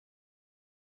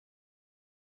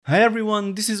Hi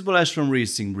everyone, this is Balazs from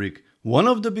RacingBrick. One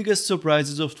of the biggest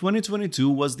surprises of 2022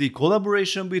 was the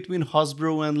collaboration between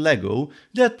Hasbro and LEGO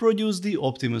that produced the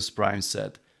Optimus Prime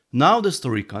set. Now the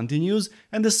story continues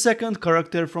and the second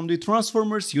character from the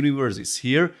Transformers universe is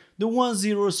here, the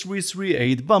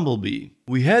 10338 Bumblebee.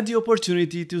 We had the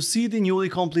opportunity to see the newly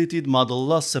completed model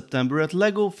last September at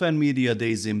LEGO Fan Media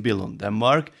Days in Billund,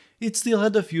 Denmark. It still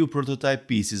had a few prototype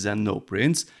pieces and no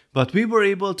prints, but we were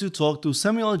able to talk to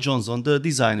Samuel Johnson, the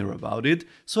designer, about it,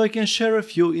 so I can share a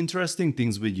few interesting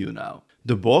things with you now.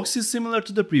 The box is similar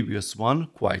to the previous one,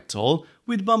 quite tall,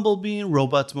 with Bumblebee in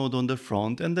robot mode on the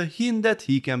front and a hint that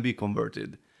he can be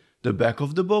converted. The back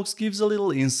of the box gives a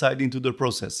little insight into the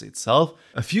process itself,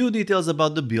 a few details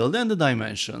about the build and the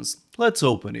dimensions. Let's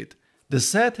open it. The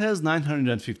set has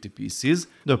 950 pieces,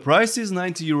 the price is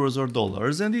 €90 or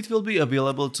dollars, and it will be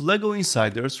available to LEGO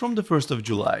insiders from the 1st of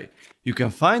July. You can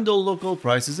find all local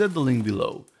prices at the link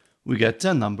below. We get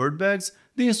 10 numbered bags,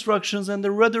 the instructions and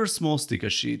a rather small sticker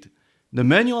sheet. The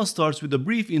manual starts with a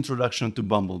brief introduction to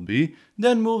Bumblebee,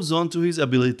 then moves on to his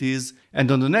abilities, and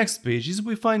on the next pages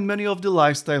we find many of the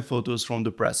lifestyle photos from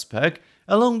the press pack,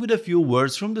 along with a few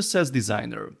words from the set's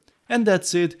designer. And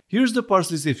that's it, here's the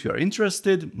parts list if you are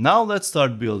interested, now let's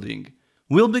start building.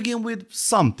 We'll begin with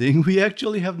something we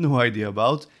actually have no idea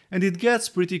about, and it gets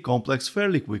pretty complex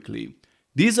fairly quickly.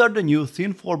 These are the new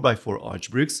thin 4x4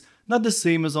 arch bricks, not the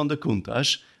same as on the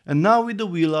Countach, and now with the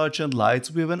wheel arch and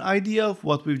lights we have an idea of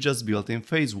what we've just built in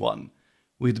phase 1.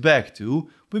 With back 2,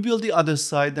 we build the other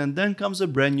side and then comes a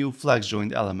brand new flex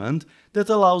joint element that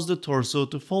allows the torso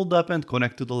to fold up and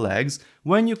connect to the legs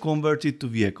when you convert it to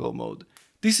vehicle mode.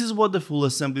 This is what the full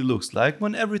assembly looks like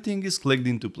when everything is clicked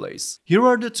into place. Here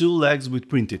are the two legs with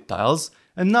printed tiles,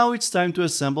 and now it's time to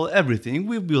assemble everything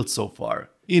we've built so far.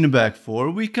 In Back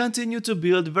 4, we continue to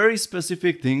build very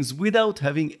specific things without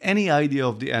having any idea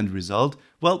of the end result.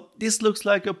 Well, this looks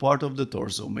like a part of the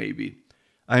torso maybe.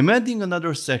 I'm adding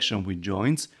another section with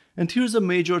joints, and here's a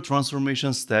major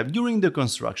transformation step during the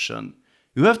construction.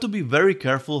 You have to be very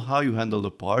careful how you handle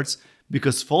the parts,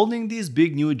 because folding these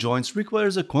big new joints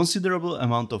requires a considerable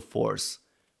amount of force.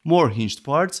 More hinged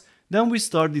parts, then we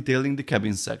start detailing the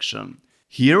cabin section.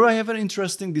 Here I have an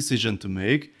interesting decision to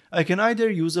make. I can either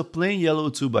use a plain yellow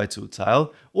 2x2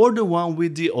 tile or the one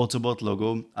with the Autobot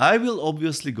logo. I will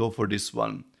obviously go for this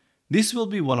one. This will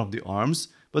be one of the arms,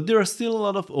 but there are still a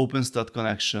lot of open stud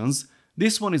connections.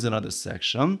 This one is another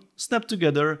section, snap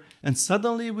together, and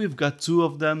suddenly we've got two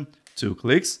of them, 2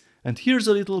 clicks. And here's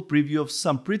a little preview of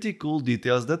some pretty cool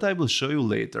details that I will show you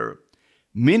later.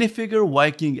 Minifigure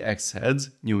Viking X heads,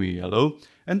 new in yellow,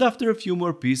 and after a few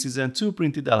more pieces and 2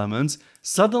 printed elements,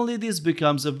 suddenly this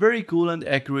becomes a very cool and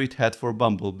accurate head for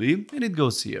Bumblebee, and it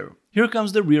goes here. Here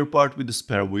comes the rear part with the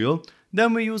spare wheel,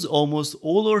 then we use almost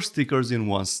all our stickers in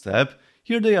one step.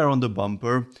 Here they are on the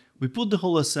bumper. We put the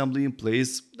whole assembly in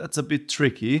place, that's a bit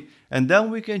tricky, and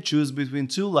then we can choose between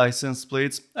 2 license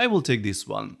plates. I will take this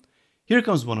one. Here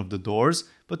comes one of the doors,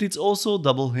 but it's also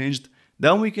double hinged.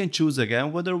 Then we can choose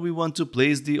again whether we want to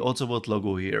place the Autobot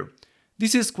logo here.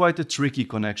 This is quite a tricky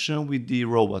connection with the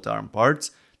robot arm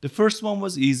parts. The first one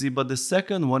was easy, but the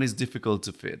second one is difficult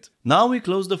to fit. Now we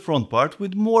close the front part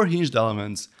with more hinged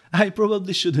elements. I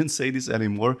probably shouldn't say this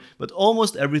anymore, but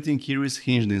almost everything here is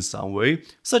hinged in some way,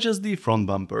 such as the front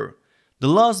bumper. The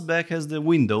last bag has the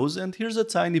windows, and here's a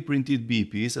tiny printed B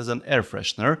piece as an air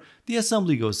freshener. The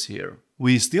assembly goes here.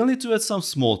 We still need to add some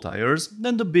small tires,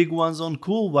 then the big ones on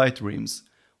cool white rims.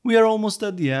 We are almost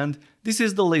at the end. This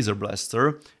is the laser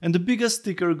blaster, and the biggest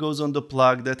sticker goes on the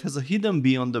plug that has a hidden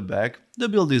B on the back. The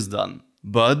build is done.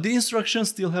 But the instructions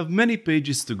still have many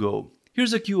pages to go.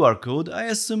 Here's a QR code. I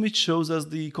assume it shows us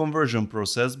the conversion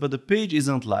process, but the page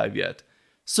isn't live yet.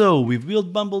 So we've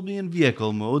built Bumblebee in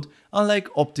vehicle mode,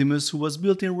 unlike Optimus who was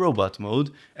built in robot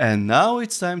mode, and now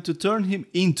it's time to turn him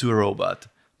into a robot.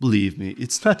 Believe me,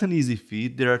 it's not an easy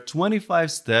feat, there are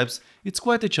 25 steps, it's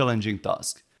quite a challenging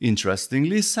task.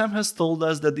 Interestingly, Sam has told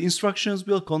us that the instructions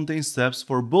will contain steps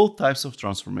for both types of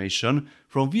transformation,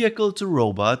 from vehicle to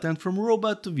robot and from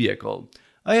robot to vehicle.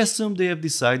 I assume they have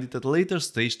decided at a later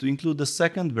stage to include the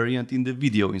second variant in the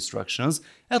video instructions,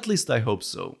 at least I hope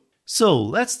so. So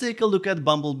let's take a look at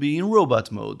Bumblebee in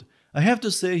robot mode. I have to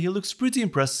say he looks pretty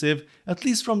impressive, at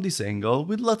least from this angle,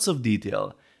 with lots of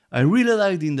detail. I really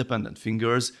like the independent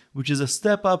fingers, which is a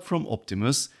step up from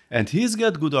Optimus, and he's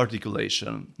got good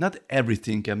articulation. Not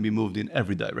everything can be moved in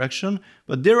every direction,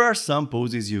 but there are some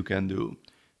poses you can do.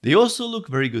 They also look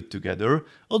very good together,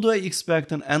 although I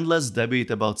expect an endless debate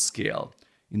about scale.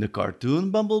 In the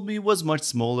cartoon, Bumblebee was much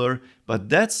smaller, but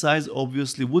that size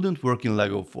obviously wouldn't work in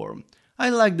LEGO form. I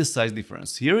like the size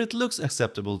difference here, it looks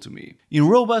acceptable to me. In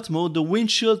robot mode, the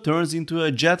windshield turns into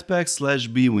a jetpack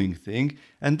 / B-wing thing,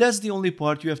 and that's the only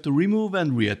part you have to remove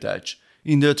and reattach.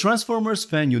 In the Transformers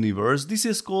fan universe, this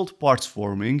is called parts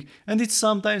forming, and it's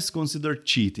sometimes considered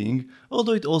cheating,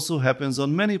 although it also happens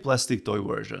on many plastic toy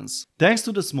versions. Thanks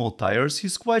to the small tires,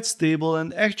 he's quite stable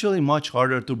and actually much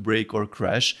harder to break or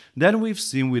crash than we've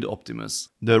seen with Optimus.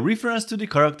 The reference to the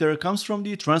character comes from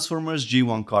the Transformers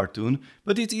G1 cartoon,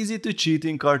 but it's easy to cheat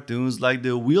in cartoons like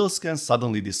the wheels can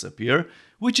suddenly disappear,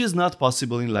 which is not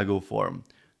possible in LEGO form.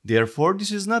 Therefore,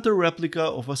 this is not a replica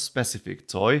of a specific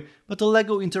toy, but a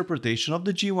LEGO interpretation of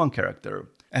the G1 character.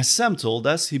 As Sam told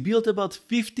us, he built about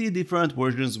 50 different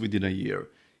versions within a year.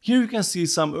 Here you can see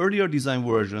some earlier design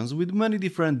versions with many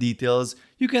different details.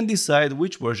 You can decide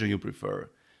which version you prefer.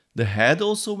 The head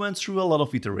also went through a lot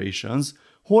of iterations.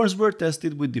 Horns were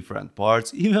tested with different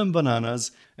parts, even bananas,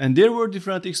 and there were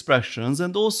different expressions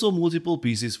and also multiple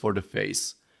pieces for the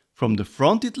face. From the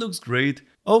front it looks great,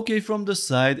 okay from the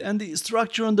side, and the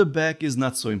structure on the back is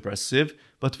not so impressive,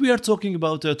 but we are talking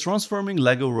about a transforming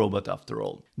LEGO robot after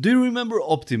all. Do you remember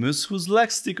Optimus, whose leg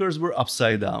stickers were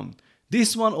upside down?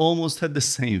 This one almost had the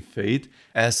same fate.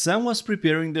 As Sam was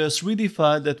preparing the 3D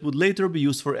file that would later be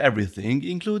used for everything,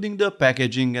 including the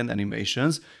packaging and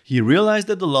animations, he realized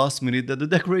at the last minute that the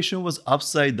decoration was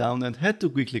upside down and had to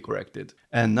quickly correct it.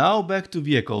 And now back to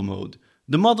vehicle mode.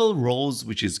 The model rolls,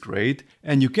 which is great,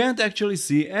 and you can't actually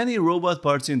see any robot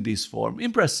parts in this form.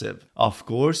 Impressive. Of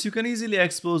course, you can easily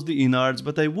expose the innards,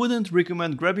 but I wouldn't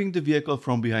recommend grabbing the vehicle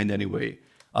from behind anyway.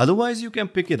 Otherwise, you can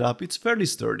pick it up, it's fairly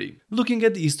sturdy. Looking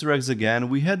at the Easter eggs again,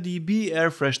 we had the Bee air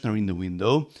freshener in the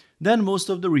window, then most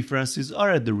of the references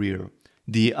are at the rear.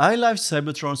 The I Live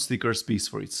Cybertron sticker speaks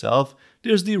for itself.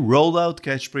 There's the rollout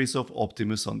catchphrase of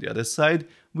Optimus on the other side,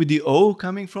 with the O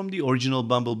coming from the original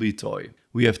Bumblebee toy.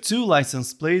 We have two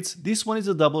license plates. This one is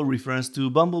a double reference to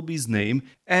Bumblebee's name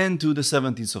and to the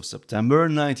 17th of September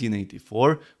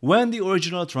 1984, when the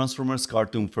original Transformers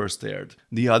cartoon first aired.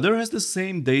 The other has the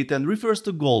same date and refers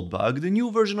to Goldbug, the new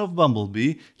version of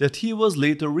Bumblebee that he was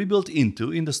later rebuilt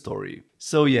into in the story.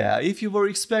 So yeah, if you were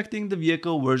expecting the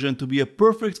vehicle version to be a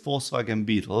perfect Volkswagen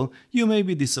Beetle, you may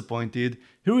be disappointed.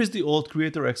 Here is the old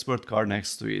Creator Expert car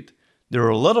next to it. There are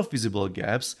a lot of visible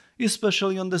gaps,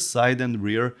 especially on the side and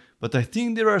rear, but I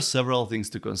think there are several things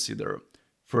to consider.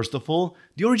 First of all,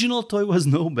 the original toy was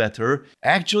no better.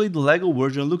 Actually, the LEGO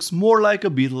version looks more like a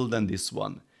Beetle than this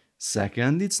one.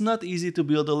 Second, it's not easy to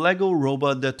build a LEGO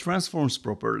robot that transforms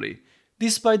properly.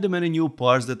 Despite the many new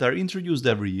parts that are introduced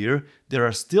every year, there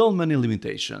are still many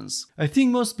limitations. I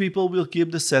think most people will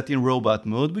keep the set in robot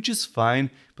mode, which is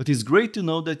fine, but it's great to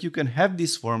know that you can have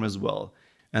this form as well.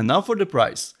 And now for the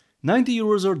price. 90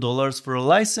 euros or dollars for a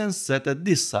licensed set at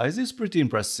this size is pretty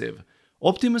impressive.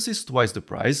 Optimus is twice the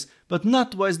price, but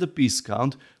not twice the piece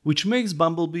count, which makes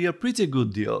Bumblebee a pretty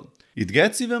good deal. It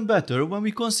gets even better when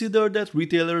we consider that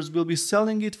retailers will be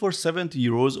selling it for 70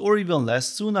 euros or even less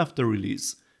soon after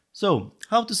release. So,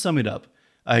 how to sum it up?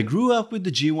 I grew up with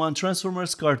the G1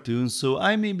 Transformers cartoons, so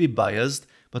I may be biased,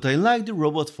 but I like the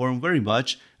robot form very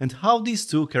much and how these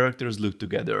two characters look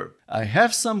together. I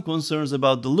have some concerns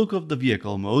about the look of the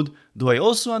vehicle mode, though I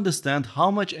also understand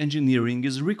how much engineering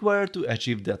is required to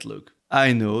achieve that look.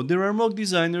 I know there are mock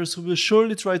designers who will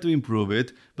surely try to improve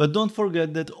it, but don't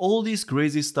forget that all this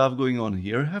crazy stuff going on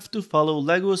here have to follow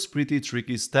LEGO's pretty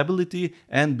tricky stability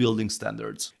and building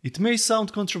standards. It may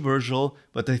sound controversial,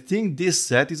 but I think this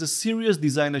set is a serious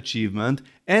design achievement,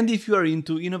 and if you are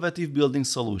into innovative building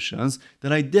solutions,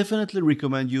 then I definitely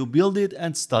recommend you build it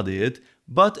and study it.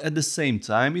 But at the same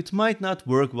time, it might not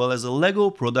work well as a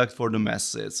LEGO product for the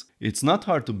masses. It's not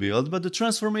hard to build, but the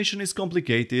transformation is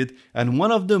complicated and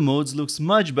one of the modes looks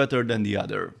much better than the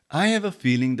other. I have a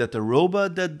feeling that a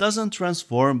robot that doesn't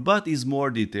transform but is more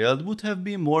detailed would have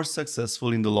been more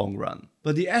successful in the long run.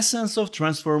 But the essence of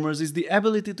Transformers is the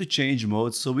ability to change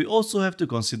modes, so we also have to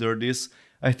consider this.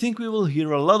 I think we will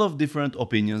hear a lot of different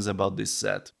opinions about this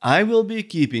set. I will be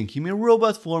keeping him in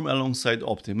robot form alongside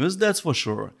Optimus, that's for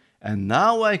sure. And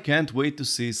now I can't wait to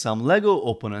see some LEGO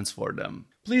opponents for them.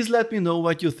 Please let me know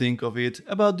what you think of it,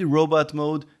 about the robot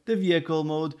mode, the vehicle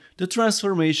mode, the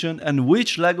transformation, and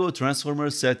which LEGO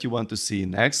Transformers set you want to see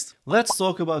next. Let's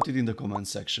talk about it in the comment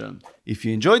section. If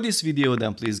you enjoyed this video,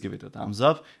 then please give it a thumbs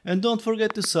up and don't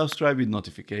forget to subscribe with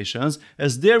notifications,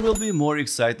 as there will be more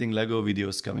exciting LEGO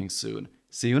videos coming soon.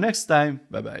 See you next time,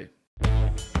 bye bye.